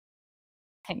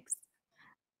Thanks.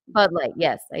 But, like,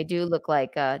 yes, I do look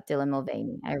like, Dylan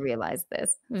Mulvaney. I realize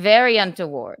this. Very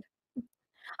untoward.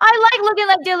 I like looking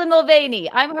like Dylan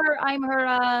Mulvaney. I'm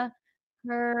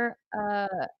her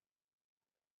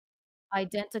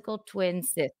identical twin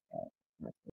sister.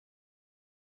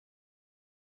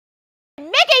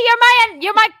 Mickey,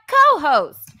 you're my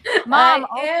co-host. Mom,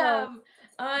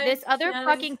 this other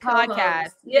fucking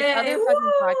podcast.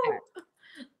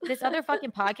 This other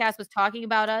fucking podcast was talking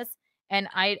about us, and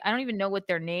I don't even know what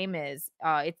their name is.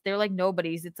 They're like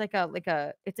nobodies. It's like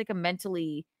a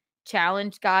mentally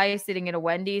challenged guy sitting at a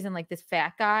Wendy's and like this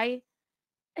fat guy.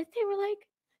 And they were like,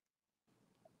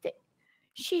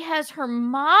 she has her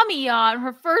mommy on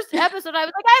her first episode. I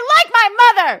was like, I like my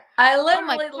mother. I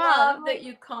literally love that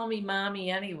you call me mommy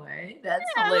anyway. That's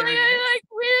hilarious. Like,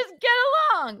 we just get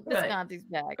along. Visconti's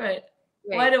back. Right.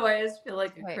 Why do I always feel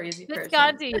like a crazy person?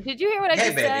 Visconti, did you hear what I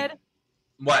just said?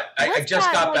 What? I just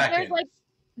got back in. Like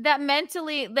that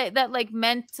mentally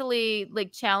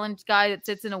like challenged guy that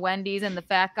sits in a Wendy's and the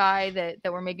fat guy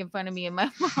that were making fun of me and my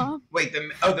mom. Wait,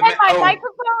 my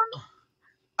microphone.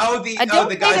 Don't say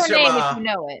their name if you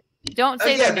know it. Don't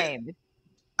say their name.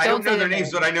 I don't know their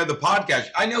names, but I know the podcast.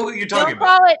 I know who you're talking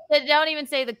about. Don't even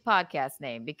say the podcast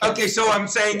name. Okay, so I'm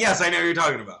saying yes, I know who you're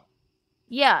talking about.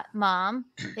 Yeah, Mom.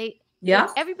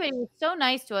 Everybody was so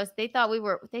nice to us. They thought we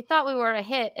were a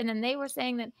hit, and then they were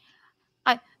saying that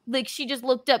she just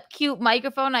looked up cute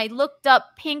microphone. I looked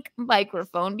up pink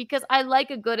microphone because I like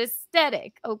a good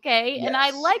aesthetic, okay? Yes, and I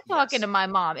like talking to my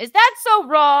mom. Is that so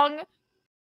wrong?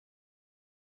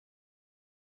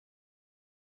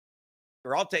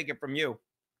 Or I'll take it from you.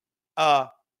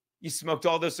 You smoked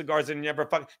all those cigars and never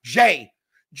Jay,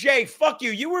 fuck you.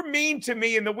 You were mean to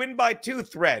me in the Win by 2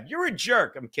 thread. You're a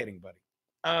jerk. I'm kidding, buddy.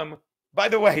 By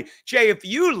the way, Jay, if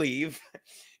you leave,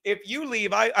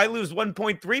 I lose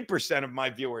 1.3% of my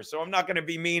viewers. So I'm not going to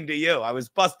be mean to you. I was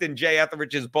busting Jay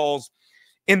Etheridge's balls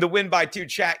in the Win by 2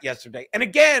 chat yesterday. And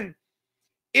again,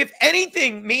 if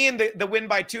anything, me and the Win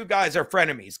by 2 guys are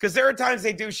frenemies, because there are times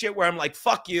they do shit where I'm like,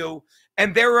 fuck you.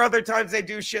 And there are other times they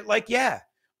do shit like, yeah.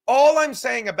 All I'm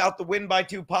saying about the Win by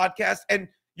 2 podcast, and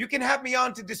you can have me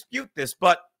on to dispute this,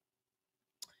 but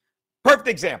perfect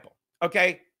example,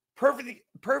 okay?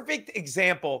 Perfect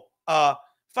example.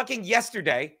 Fucking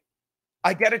yesterday,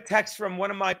 I get a text from one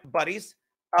of my buddies.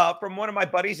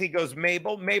 He goes,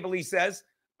 Mabel, he says,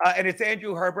 and it's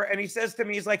Andrew Herbert, and he says to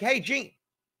me, he's like, hey, Gene.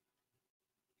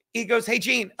 He goes, hey,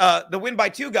 Gene, the Win by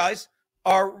 2 guys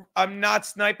I'm not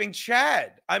sniping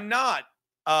Chad. I'm not.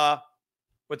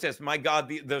 What's this? My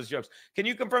God, those jokes. Can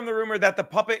you confirm the rumor that the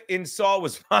puppet in Saw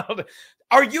was modeled?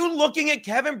 Are you looking at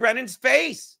Kevin Brennan's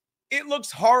face? It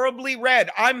looks horribly red.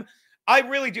 I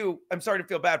really do. I'm sorry to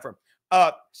feel bad for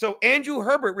him. So Andrew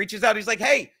Herbert reaches out. He's like,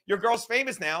 hey, your girl's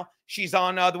famous now. She's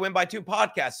on the Win by 2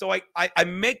 podcast. So I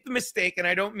make the mistake, and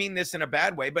I don't mean this in a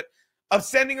bad way, but of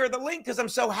sending her the link because I'm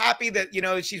so happy that,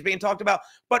 she's being talked about.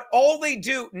 But all they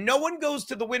do, no one goes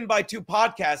to the Win by 2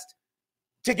 podcast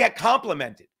to get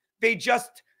complimented.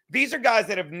 These are guys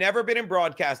that have never been in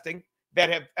broadcasting,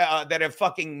 that have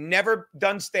fucking never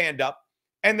done stand-up,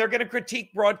 and they're going to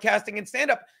critique broadcasting and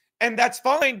stand-up. And that's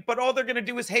fine, but all they're going to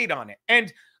do is hate on it.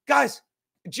 And guys,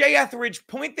 Jay Etheridge,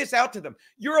 point this out to them.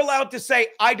 You're allowed to say,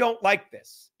 I don't like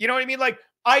this. You know what I mean? Like,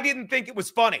 I didn't think it was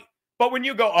funny. But when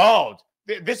you go, oh,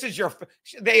 this is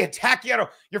they attack you.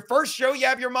 Your first show you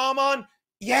have your mom on?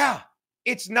 Yeah,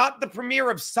 it's not the premiere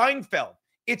of Seinfeld.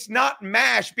 It's not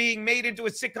MASH being made into a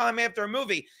sitcom after a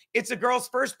movie. It's a girl's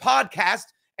first podcast,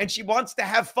 and she wants to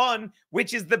have fun,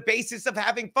 which is the basis of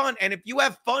having fun. And if you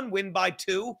have fun, Win by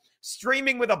 2,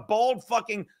 streaming with a bald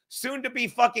fucking, soon-to-be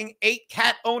fucking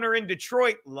 8-cat owner in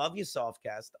Detroit, love you,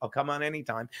 Softcast, I'll come on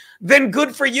anytime, then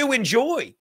good for you,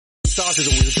 enjoy. Soft is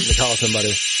a weird thing to call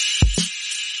somebody.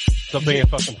 Stop being a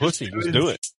fucking pussy. Just do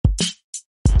it.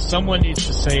 Someone needs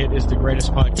to say it is the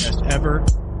greatest podcast ever.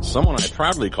 Someone I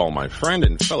proudly call my friend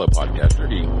and fellow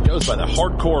podcaster. He goes by the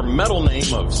hardcore metal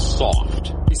name of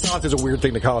Soft. Soft is a weird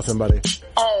thing to call somebody.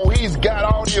 Oh, he's got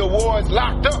all the awards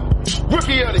locked up.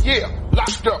 Rookie of the Year,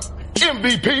 locked up.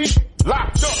 MVP,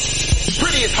 locked up.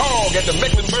 Prettiest hog at the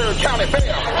Mecklenburg County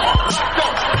Fair,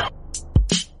 locked up.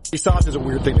 Soft is a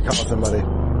weird thing to call somebody.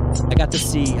 I got to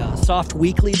see Soft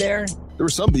Weekly there. There were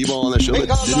some people on the show that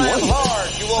didn't like it.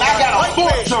 I got a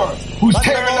sportster who's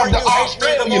tearing up the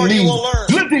Australian league.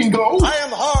 Letting go. I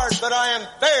am hard, but I am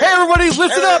fair. Hey, everybody,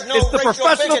 listen up. It's the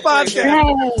Professional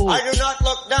Podcast. I do not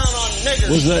look down on niggers.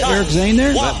 Was Eric Zane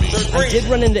there? I did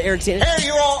run into Eric Zane. Here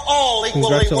you are all equally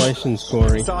Congratulations,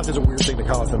 Corey. Soft is a weird thing to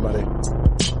call somebody.